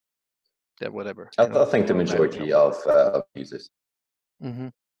 yeah, their whatever, I think the revenue. majority of users. Mm-hmm.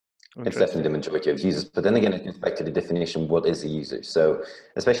 It's definitely the Interesting. majority of users, but then again, it gets back to the definition: what is a user? So,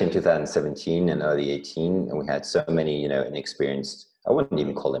 especially in 2017 and early 18, and we had so many, inexperienced. I wouldn't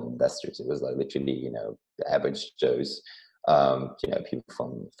even call them investors. It was like literally, the average Joes, people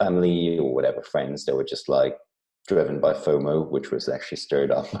from family or whatever, friends. They were just like driven by FOMO, which was actually stirred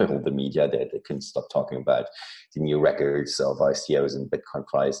up by all the media. They couldn't stop talking about the new records of ICOs and Bitcoin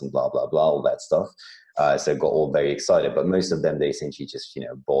price and blah blah blah, all that stuff. So got all very excited, but most of them, they essentially just,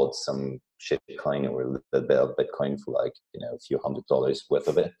 bought some shitcoin or a little bit of Bitcoin for like, a few $100 worth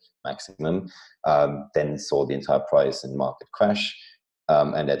of it maximum. Then saw the entire price and market crash.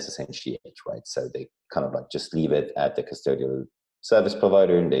 And that's essentially it, right? So they kind of like just leave it at the custodial service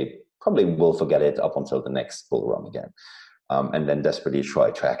provider, and they probably will forget it up until the next bull run again. And then desperately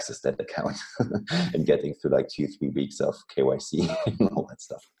try to access that account and getting through like 2-3 weeks of KYC and all that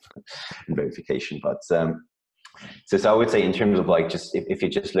stuff and verification. But so I would say in terms of like just if you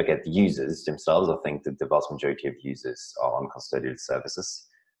just look at the users themselves, I think that the vast majority of users are on custodial services.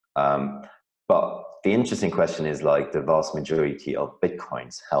 But the interesting question is like the vast majority of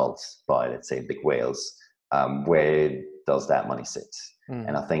Bitcoins held by, let's say, big whales, where does that money sit?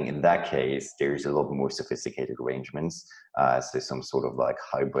 And I think in that case, there's a lot more sophisticated arrangements. So some sort of like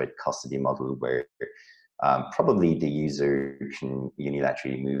hybrid custody model where probably the user can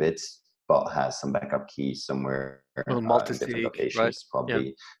unilaterally move it, but has some backup keys somewhere Well, in different multi-sig, right? locations, Yeah.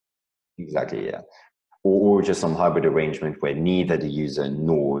 probably. Exactly, yeah. Or just some hybrid arrangement where neither the user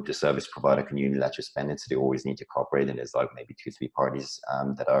nor the service provider can unilaterally spend it. So they always need to cooperate, and there's like maybe 2-3 parties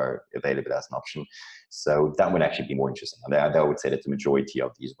that are available as an option. So that would actually be more interesting. I would say that the majority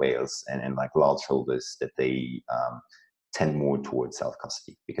of these whales and like large holders, that they tend more towards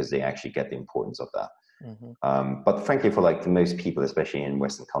self-custody because they actually get the importance of that. But frankly, for like the most people, especially in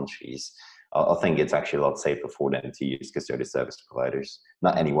Western countries, I think it's actually a lot safer for them to use custodial service providers.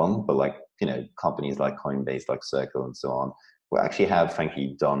 Not anyone, but like, companies like Coinbase, like Circle and so on, who actually have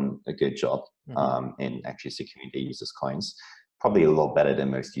frankly done a good job in actually securing their users' coins. Probably a lot better than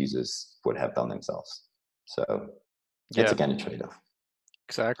most users would have done themselves. So it's again a trade-off.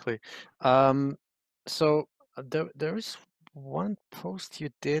 Exactly. So there is one post you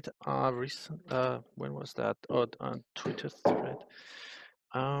did recent. When was that? Oh, on Twitter thread.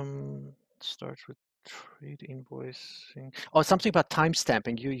 Starts with trade invoicing. Oh, something about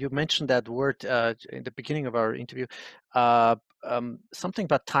timestamping. You mentioned that word in the beginning of our interview. Something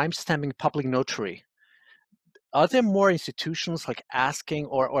about timestamping public notary. Are there more institutions like asking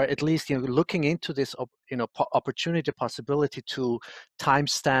or at least looking into this opportunity, possibility to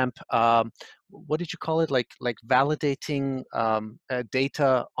timestamp, what did you call it, like validating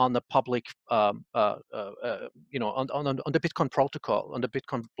data on the public on the Bitcoin protocol, on the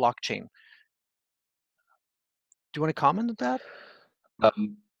Bitcoin blockchain? Do you want to comment on that?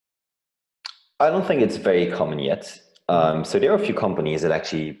 I don't think it's very common yet. So there are a few companies that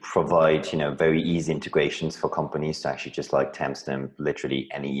actually provide, very easy integrations for companies to actually just like timestamp literally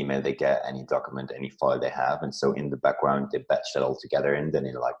any email they get, any document, any file they have. And so in the background, they batch that all together, and then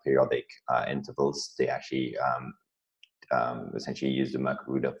in like periodic intervals, they actually essentially use the merge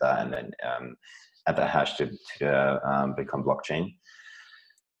root of that and then add that hash to the Bitcoin blockchain.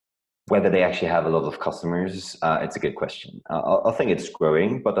 Whether they actually have a lot of customers, it's a good question. I think it's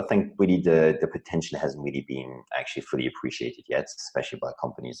growing, but I think really the potential hasn't really been actually fully appreciated yet, especially by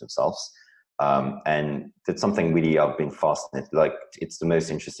companies themselves. And that's something really I've been fascinated. Like, it's the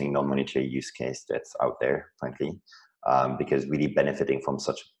most interesting non-monetary use case that's out there, frankly, because really benefiting from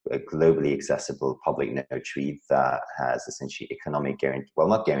such a globally accessible public notary that has essentially economic guarantee, well,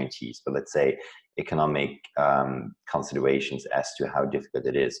 not guarantees, but let's say economic considerations as to how difficult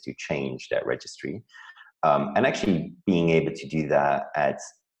it is to change that registry, and actually being able to do that at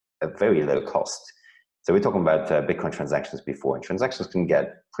a very low cost. So we're talking about Bitcoin transactions before, and transactions can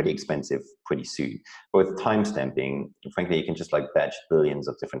get pretty expensive pretty soon. But with timestamping, frankly, you can just like batch billions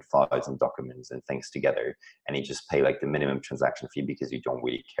of different files and documents and things together, and you just pay like the minimum transaction fee because you don't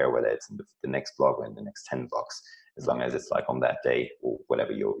really care whether it's in the next block or in the next 10 blocks, as long as it's like on that day or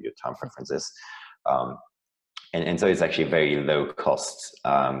whatever your time preference is. And so it's actually a very low cost,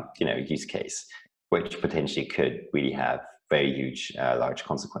 use case, which potentially could really have very huge, large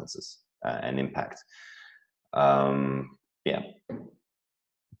consequences and impact. Yeah.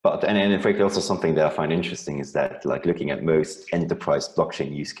 But and in fact, also something that I find interesting is that, like, looking at most enterprise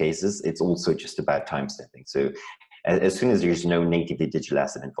blockchain use cases, it's also just about timestamping. So as soon as there's no natively digital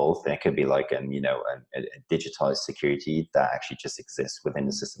asset involved, there could be like a digitized security that actually just exists within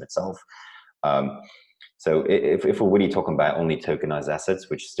the system itself. Um, so if we're really talking about only tokenized assets,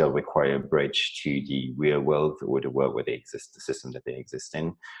 which still require a bridge to the real world or the world where they exist, the system that they exist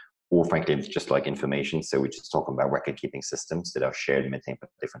in, or frankly, it's just like information. So we're just talking about record keeping systems that are shared and maintained by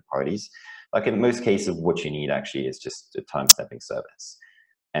different parties. Like in most cases, what you need actually is just a timestamping service.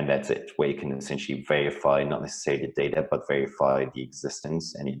 And that's it, where you can essentially verify, not necessarily the data, but verify the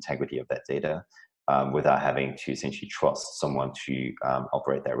existence and the integrity of that data without having to essentially trust someone to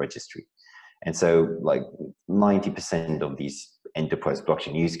operate that registry. And so like 90% of these enterprise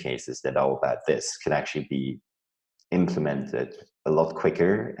blockchain use cases that are about this can actually be implemented a lot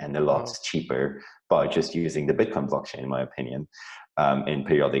quicker and a lot cheaper by just using the Bitcoin blockchain, in my opinion, in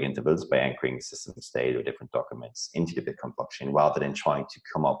periodic intervals by anchoring system state or different documents into the Bitcoin blockchain, rather than trying to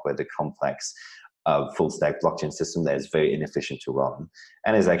come up with a complex full stack blockchain system that is very inefficient to run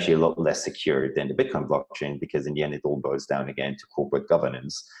and is actually a lot less secure than the Bitcoin blockchain, because in the end it all boils down again to corporate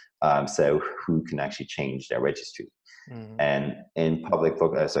governance. So who can actually change their registry? And in private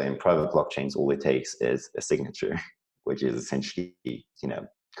blockchains, all it takes is a signature, which is essentially,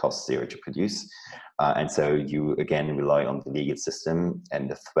 cost zero to produce. And so you again rely on the legal system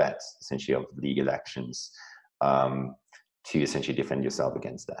and the threat essentially of legal actions to essentially defend yourself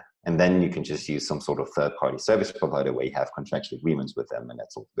against that. And then you can just use some sort of third-party service provider where you have contractual agreements with them, and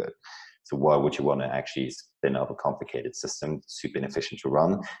that's all good. So why would you want to actually spin up a complicated system, super inefficient to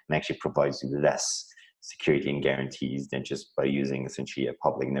run, and actually provides you less security and guarantees than just by using essentially a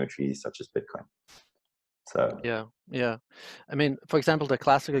public notary such as Bitcoin? So yeah. I mean, for example, the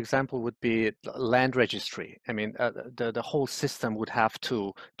classic example would be land registry. I mean, the whole system would have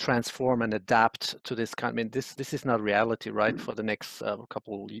to transform and adapt to this kind. I mean, this is not reality, right? For the next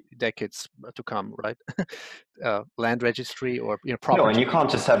couple decades to come, right? Land registry or property. no, and you can't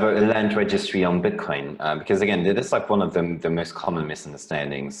just have a land registry on Bitcoin because again, that's like one of the most common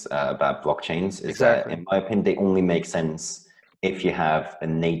misunderstandings about blockchains is that, in my opinion, they only make sense if you have a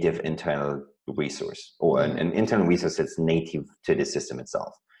native internal resource or an internal resource that's native to the system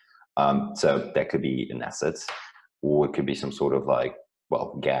itself. So that could be an asset, or it could be some sort of like,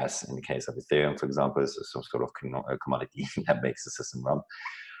 well, gas in the case of Ethereum, for example, is some sort of commodity that makes the system run.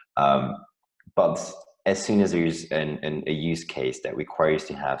 But as soon as there's a use case that requires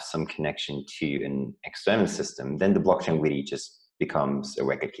to have some connection to an external system, then the blockchain really just becomes a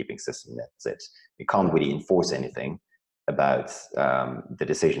record-keeping system. That's it. You can't really enforce anything about the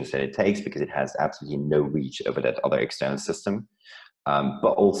decisions that it takes because it has absolutely no reach over that other external system.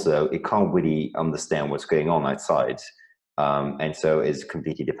 But also, it can't really understand what's going on outside. And so it's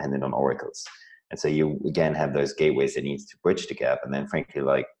completely dependent on oracles. And so you, again, have those gateways that needs to bridge the gap. And then frankly,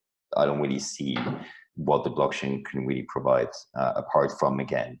 like, I don't really see what the blockchain can really provide apart from,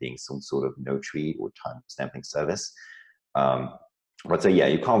 again, being some sort of notary or time stamping service. But so yeah,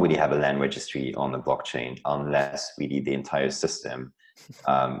 you can't really have a land registry on the blockchain unless really the entire system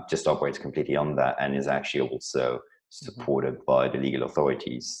just operates completely on that and is actually also supported by the legal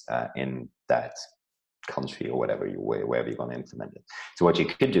authorities in that country or wherever you're going to implement it. So what you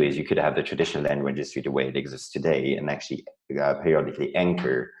could do is you could have the traditional land registry the way it exists today and actually periodically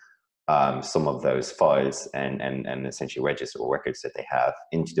anchor some of those files and essentially register or records that they have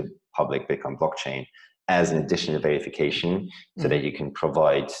into the public Bitcoin blockchain as an additional verification so that you can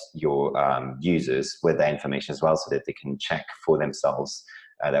provide your users with that information as well so that they can check for themselves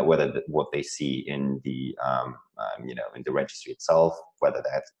that whether what they see in the in the registry itself, whether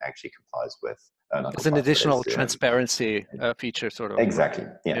that actually complies with it's an additional transparency feature, sort of. Exactly.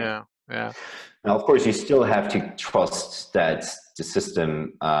 Yeah. Now, of course, you still have to trust that the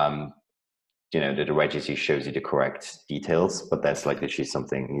system, that the registry shows you the correct details. But that's like literally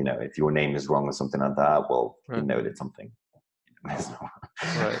something, if your name is wrong or something like that, well, you know that something is wrong.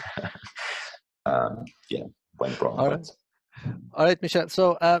 Right. Went wrong. All right, Michel.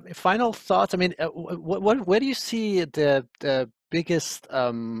 So, final thoughts. I mean, where do you see the biggest,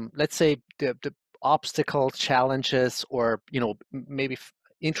 let's say, the obstacles, challenges, or maybe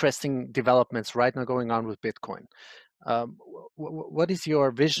interesting developments right now going on with Bitcoin? What is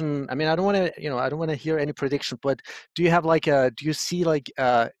your vision? I mean, I don't want to hear any prediction, but do you have do you see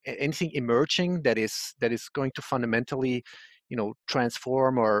anything emerging that is going to fundamentally,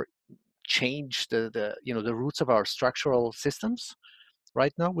 transform or change the roots of our structural systems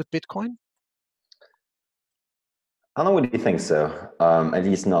right now with Bitcoin? I don't really think so. At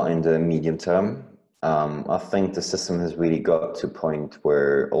least not in the medium term. I think the system has really got to a point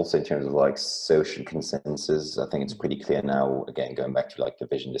where also in terms of like social consensus, I think it's pretty clear now, again, going back to like the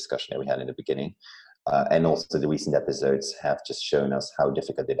vision discussion that we had in the beginning, and also the recent episodes have just shown us how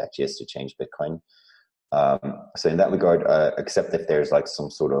difficult it actually is to change Bitcoin. So in that regard, except if there's like some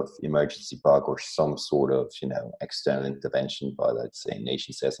sort of emergency bug or some sort of, external intervention by, let's say, a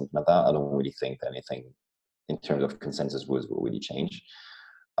nation state or something like that, I don't really think that anything in terms of consensus rules will really change.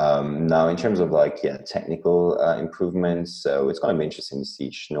 Now, in terms of like, technical improvements, so it's going to be interesting to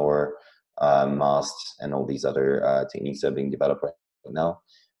see Schnorr, MAST, and all these other techniques that are being developed right now,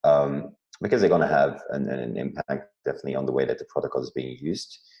 because they're going to have an impact definitely on the way that the protocol is being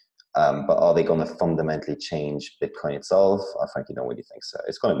used. But are they going to fundamentally change Bitcoin itself? I frankly don't really think so.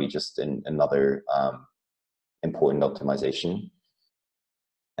 It's going to be just another important optimization.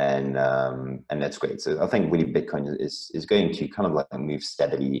 And that's great. So I think really Bitcoin is going to kind of like move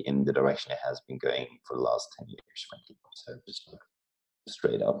steadily in the direction it has been going for the last 10 years, frankly. So just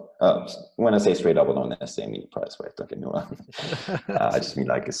straight up. When I say straight up, I don't necessarily mean price, right? Don't get me wrong. I just mean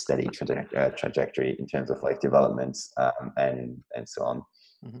like a steady trajectory in terms of like developments and so on.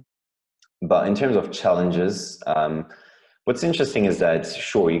 Mm-hmm. But in terms of challenges, what's interesting is that,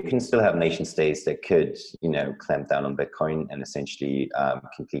 sure, you can still have nation states that could, clamp down on Bitcoin and essentially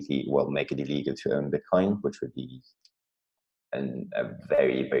completely, make it illegal to own Bitcoin, which would be a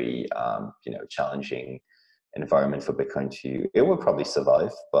very, very, challenging environment for Bitcoin to, it would probably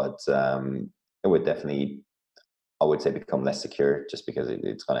survive, but it would definitely, I would say, become less secure just because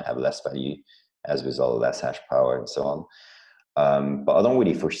it's going to have less value as a result of less hash power and so on. But I don't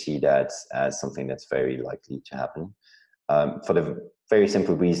really foresee that as something that's very likely to happen. For the very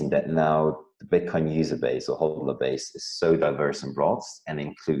simple reason that now the Bitcoin user base or holder base is so diverse and broad and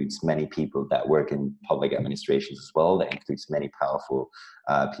includes many people that work in public administrations as well. That includes many powerful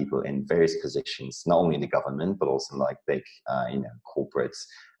people in various positions, not only in the government, but also in like big, corporate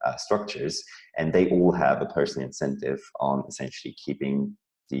structures. And they all have a personal incentive on essentially keeping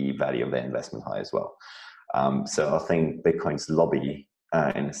the value of their investment high as well. So I think Bitcoin's lobby,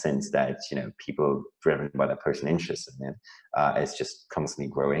 in the sense that, people driven by their personal interest in it, is just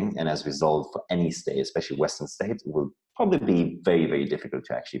constantly growing. And as a result, for any state, especially Western states, it will probably be very, very difficult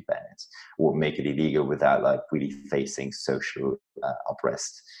to actually ban it or make it illegal without like really facing social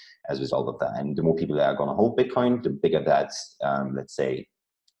unrest as a result of that. And the more people that are going to hold Bitcoin, the bigger that, let's say,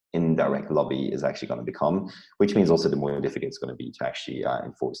 indirect lobby is actually going to become, which means also the more difficult it's going to be to actually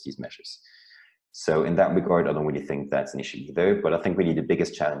enforce these measures. So in that regard, I don't really think that's an issue either. But I think really the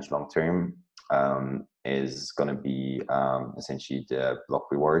biggest challenge long term is going to be essentially the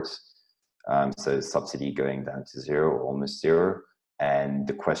block rewards. So subsidy going down to zero or almost zero. And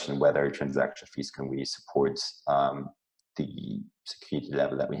the question whether transaction fees can really support the security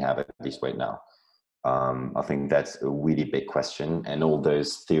level that we have, at least right now. I think that's a really big question. And all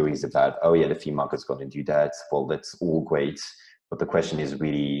those theories about, oh yeah, the fee market's going to do that. Well, that's all great. But the question is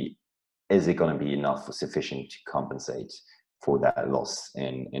really, is it going to be enough or sufficient to compensate for that loss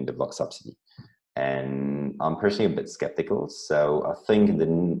in the block subsidy? And I'm personally a bit skeptical. So I think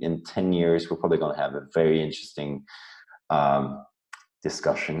in 10 years, we're probably going to have a very interesting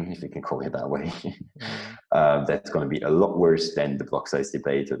discussion, if you can call it that way. That's going to be a lot worse than the block size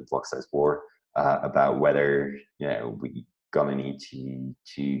debate or the block size war about whether we're going to need to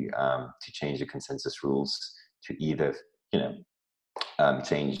change the consensus rules to either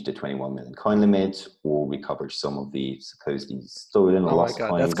change the 21 million coin limit or recover some of the supposedly stolen or lost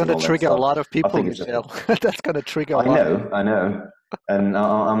coins. That's going to trigger a lot of people, Michel. That's going to trigger a lot. I know. And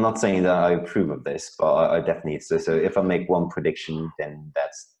I'm not saying that I approve of this, but I definitely, so if I make one prediction, then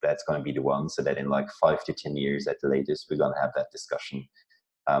that's going to be the one, so that in like 5 to 10 years at the latest, we're going to have that discussion.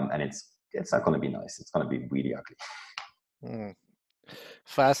 And it's not going to be nice. It's going to be really ugly.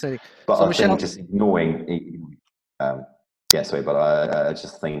 Fascinating. But so I think just ignoring, but I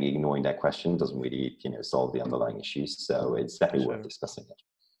just think ignoring that question doesn't really, solve the underlying issues. So it's definitely worth discussing it.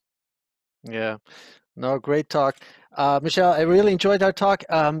 Yeah. No, great talk. Michel, I really enjoyed our talk.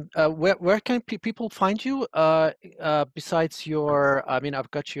 Where can people find you besides your,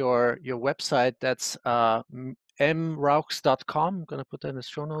 I've got your website. That's mrauchs.com. I'm going to put that in the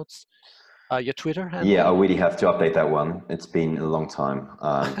show notes. Your Twitter handle? Yeah, I really have to update that one. It's been a long time.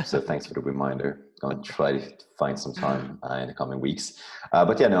 So thanks for the reminder. Going to try to find some time in the coming weeks.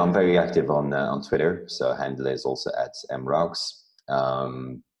 But yeah, no, I'm very active on Twitter. So handle is also at mrauchs.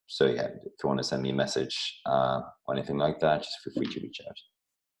 So yeah, if you want to send me a message or anything like that, just feel free to reach out.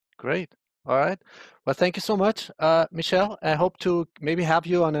 Great. All right. Well, thank you so much, Michel. I hope to maybe have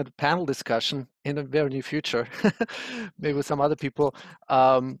you on a panel discussion in the very near future, maybe with some other people.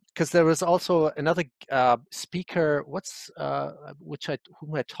 Because there was also another speaker.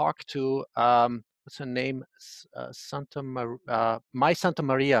 Whom I talked to? What's her name? My Santa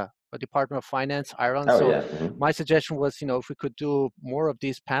Maria, Department of Finance, Ireland. Oh So yeah. Mm-hmm. my suggestion was, if we could do more of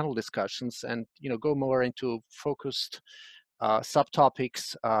these panel discussions and go more into focused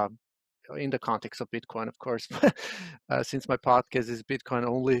subtopics. In the context of Bitcoin, of course, since my podcast is Bitcoin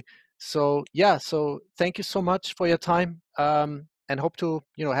only. So yeah, so thank you so much for your time, and hope to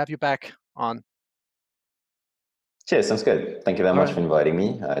have you back on. Cheers. Sounds good. Thank you very All much right, for inviting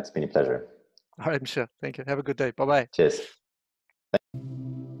me. It's been a pleasure. all right, Michelle. Thank you. Have a good day. Bye bye. Cheers.